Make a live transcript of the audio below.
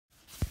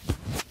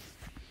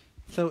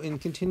So in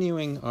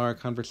continuing our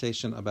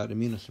conversation about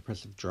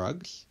immunosuppressive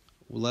drugs,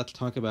 let's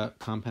talk about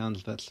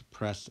compounds that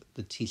suppress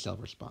the T-cell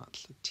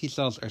response. T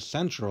cells are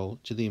central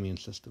to the immune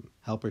system.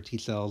 Helper T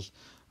cells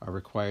are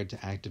required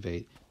to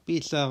activate B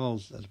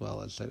cells as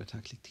well as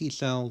cytotoxic T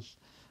cells.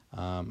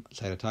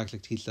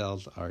 Cytotoxic T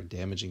cells are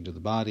damaging to the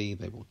body.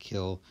 They will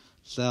kill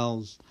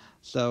cells.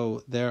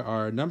 So there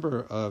are a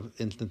number of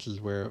instances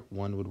where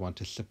one would want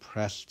to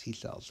suppress T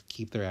cells,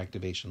 keep their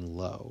activation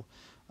low.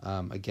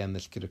 Again,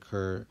 this could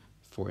occur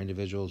for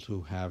individuals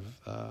who have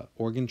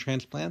organ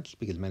transplants,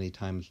 because many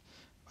times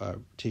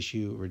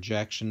tissue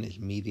rejection is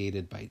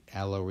mediated by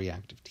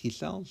alloreactive T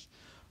cells,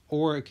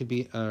 or it could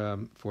be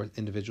for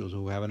individuals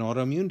who have an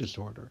autoimmune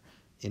disorder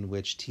in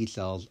which T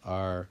cells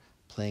are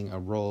playing a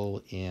role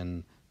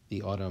in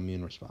the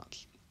autoimmune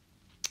response.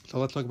 So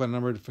let's talk about a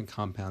number of different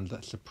compounds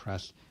that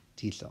suppress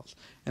T cells.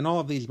 And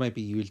all of these might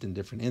be used in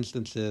different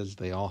instances.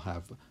 They all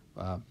have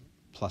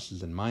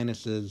pluses and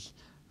minuses.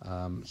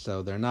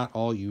 So they're not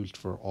all used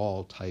for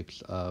all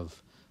types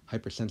of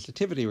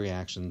hypersensitivity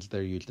reactions.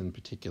 They're used in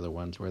particular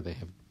ones where they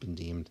have been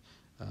deemed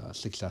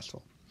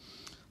successful.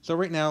 So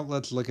right now,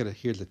 let's look at it.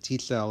 Here's a T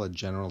cell, a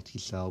general T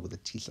cell with a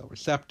T cell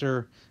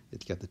receptor.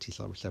 It's got the T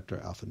cell receptor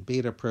alpha and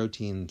beta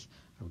proteins.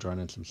 I've drawn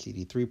in some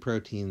CD3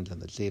 proteins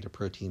and the zeta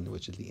protein,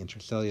 which is the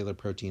intracellular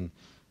protein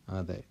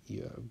that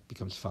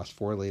becomes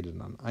phosphorylated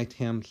on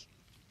ITAMs.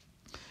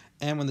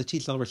 And when the T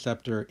cell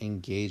receptor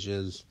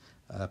engages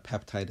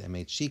peptide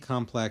MHC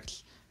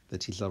complex, the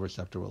T cell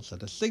receptor will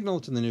send a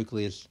signal to the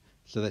nucleus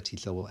so that T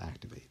cell will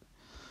activate.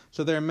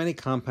 So there are many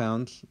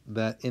compounds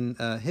that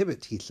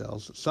inhibit T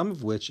cells, some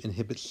of which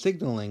inhibit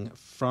signaling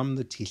from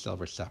the T cell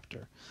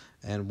receptor.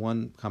 And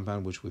one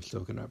compound which we've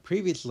spoken about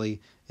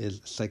previously is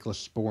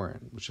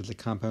cyclosporine, which is a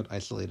compound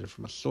isolated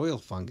from a soil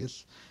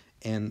fungus.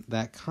 And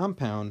that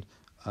compound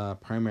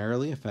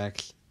primarily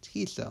affects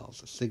T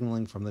cells,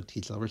 signaling from the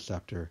T cell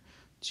receptor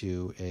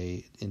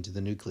into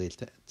the nucleus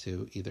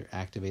to either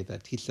activate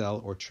that T cell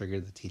or trigger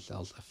the T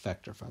cell's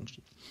effector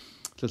function.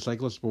 So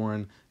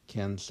cyclosporine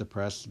can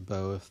suppress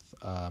both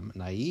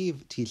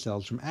naive T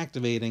cells from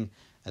activating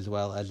as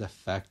well as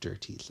effector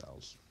T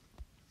cells.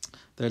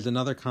 There's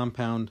another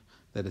compound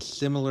that is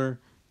similar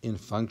in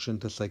function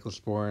to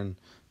cyclosporine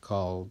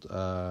called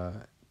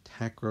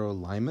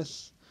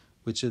Tacrolimus,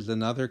 which is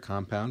another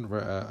compound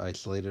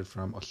isolated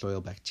from a soil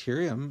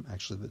bacterium,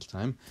 actually this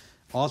time,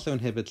 also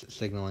inhibits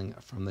signaling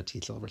from the T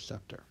cell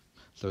receptor.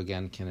 So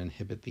again, can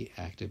inhibit the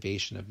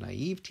activation of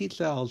naive T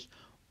cells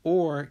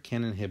or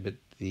can inhibit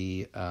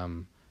the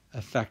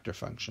effector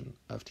function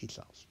of T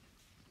cells.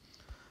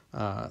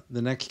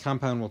 The next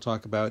compound we'll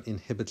talk about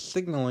inhibits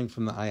signaling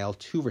from the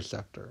IL-2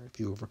 receptor. If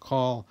you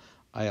recall,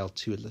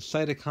 IL-2 is a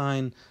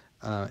cytokine,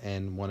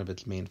 and one of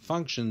its main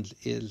functions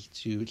is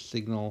to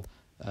signal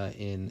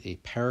in a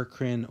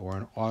paracrine or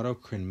an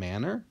autocrine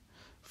manner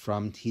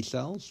from T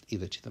cells,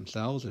 either to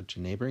themselves or to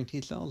neighboring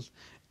T cells,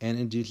 and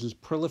induces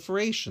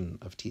proliferation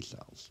of T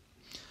cells.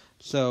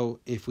 So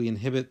if we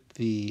inhibit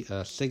the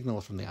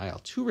signal from the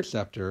IL-2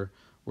 receptor,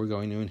 we're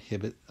going to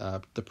inhibit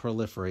the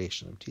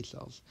proliferation of T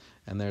cells.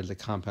 And there's a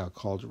compound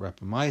called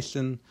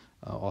rapamycin,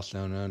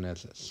 also known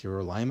as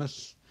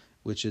Tacrolimus,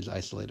 which is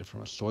isolated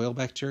from a soil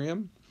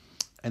bacterium,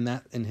 and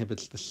that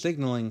inhibits the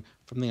signaling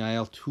from the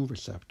IL-2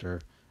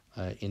 receptor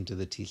into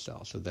the T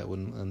cell. So that would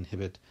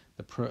inhibit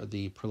the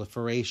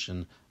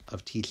proliferation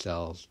of T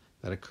cells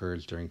that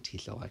occurs during T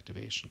cell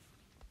activation.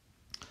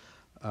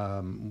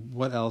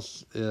 What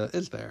else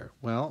is there?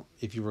 Well,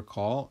 if you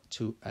recall,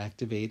 to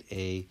activate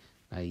a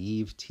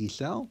naive T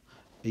cell,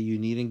 you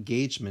need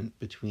engagement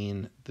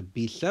between the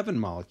B7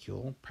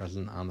 molecule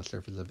present on the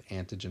surface of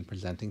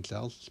antigen-presenting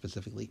cells,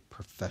 specifically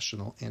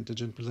professional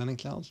antigen-presenting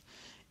cells,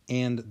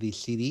 and the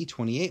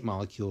CD28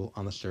 molecule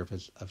on the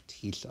surface of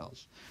T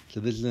cells. So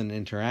this is an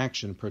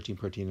interaction,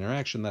 protein-protein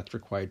interaction, that's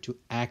required to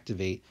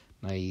activate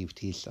naive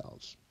T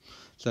cells.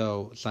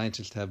 So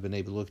scientists have been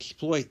able to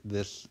exploit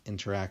this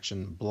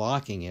interaction,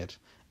 blocking it,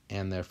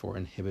 and therefore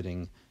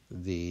inhibiting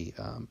the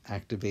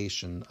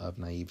activation of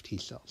naive T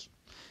cells.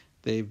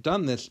 They've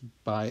done this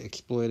by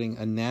exploiting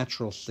a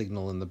natural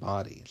signal in the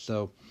body.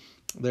 So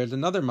there's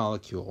another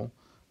molecule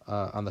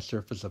on the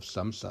surface of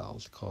some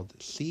cells called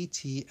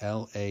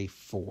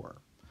CTLA4.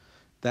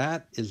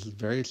 That is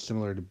very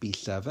similar to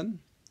B7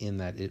 in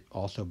that it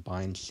also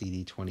binds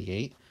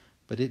CD28,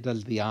 but it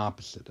does the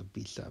opposite of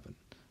B7.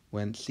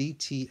 When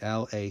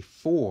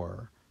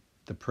CTLA4,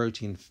 the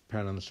protein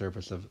found on the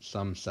surface of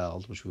some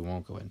cells, which we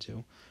won't go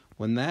into,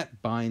 when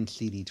that binds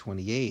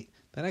CD28,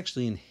 that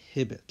actually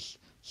inhibits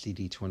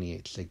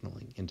CD28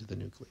 signaling into the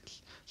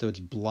nucleus. So it's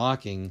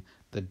blocking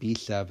the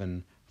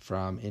B7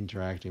 from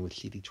interacting with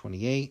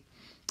CD28,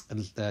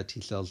 and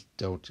T cells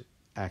don't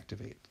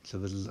activate. So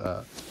this is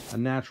a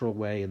natural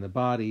way in the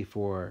body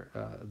for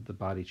the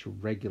body to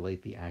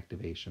regulate the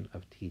activation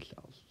of T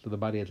cells. So the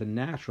body has a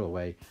natural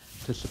way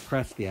to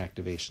suppress the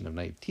activation of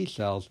naive T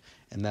cells,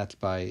 and that's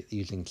by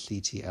using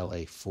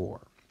CTLA4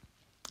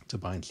 to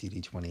bind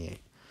CD28.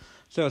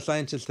 So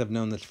scientists have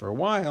known this for a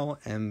while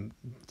and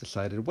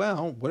decided,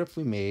 well, what if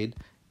we made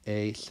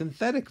a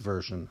synthetic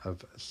version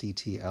of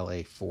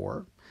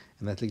CTLA4,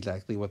 and that's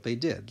exactly what they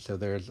did. So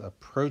there's a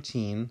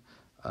protein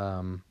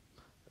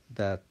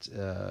that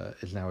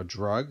is now a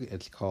drug.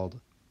 It's called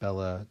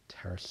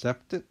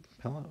belataracept,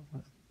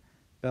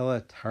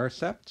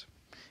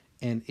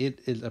 and it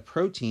is a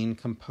protein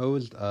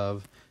composed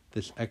of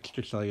this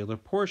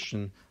extracellular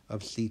portion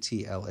of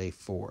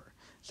CTLA4.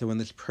 So when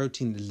this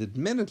protein is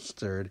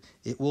administered,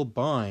 it will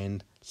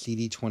bind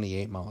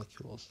CD28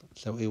 molecules.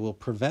 So it will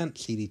prevent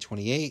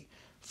CD28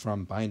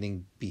 from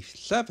binding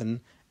B7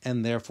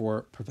 and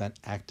therefore prevent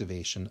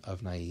activation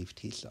of naive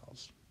T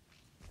cells.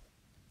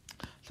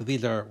 So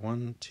these are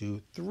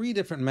 3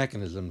 different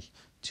mechanisms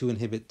to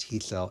inhibit T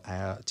cell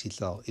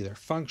either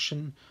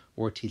function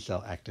or T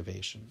cell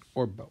activation,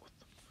 or both.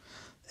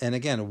 And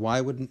again,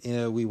 why wouldn't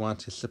we want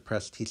to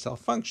suppress T cell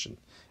function?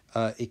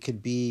 It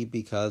could be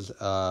because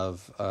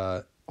of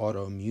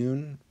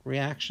autoimmune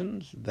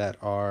reactions that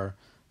are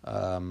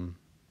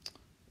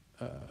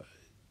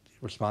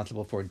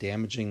responsible for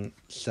damaging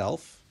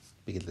self,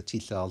 because the T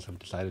cells have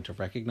decided to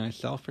recognize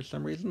self for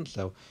some reason.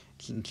 So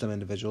in some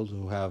individuals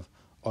who have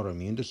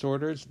autoimmune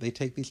disorders, they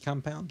take these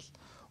compounds,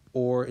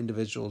 or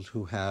individuals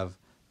who have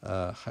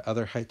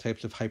other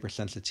types of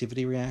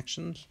hypersensitivity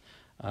reactions,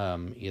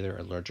 either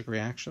allergic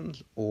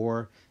reactions,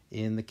 or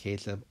in the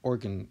case of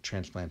organ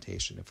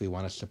transplantation, if we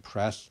want to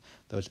suppress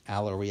those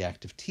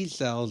alloreactive T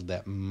cells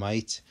that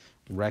might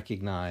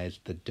recognize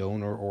the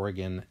donor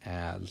organ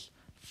as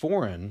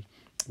foreign,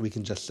 we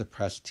can just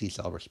suppress T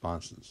cell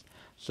responses.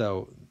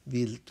 So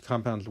these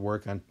compounds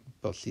work on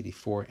both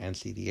CD4 and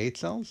CD8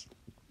 cells.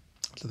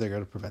 So they're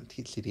going to prevent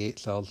CD8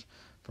 cells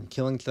from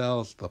killing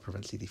cells. They'll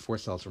prevent CD4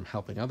 cells from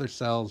helping other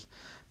cells.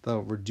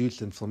 They'll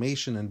reduce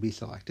inflammation and B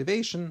cell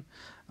activation.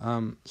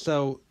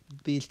 So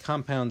these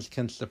compounds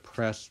can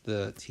suppress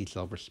the T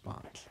cell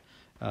response.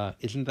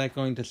 Isn't that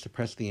going to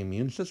suppress the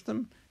immune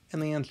system?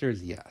 And the answer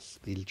is yes.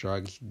 These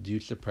drugs do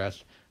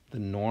suppress the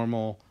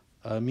normal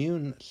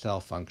immune cell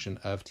function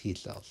of T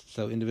cells.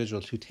 So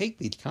individuals who take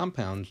these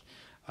compounds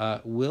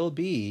will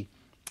be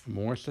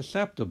more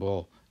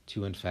susceptible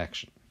to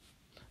infection.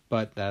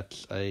 But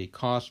that's a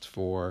cost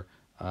for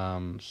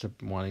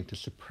wanting to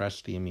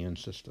suppress the immune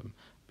system,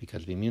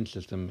 because the immune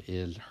system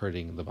is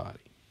hurting the body.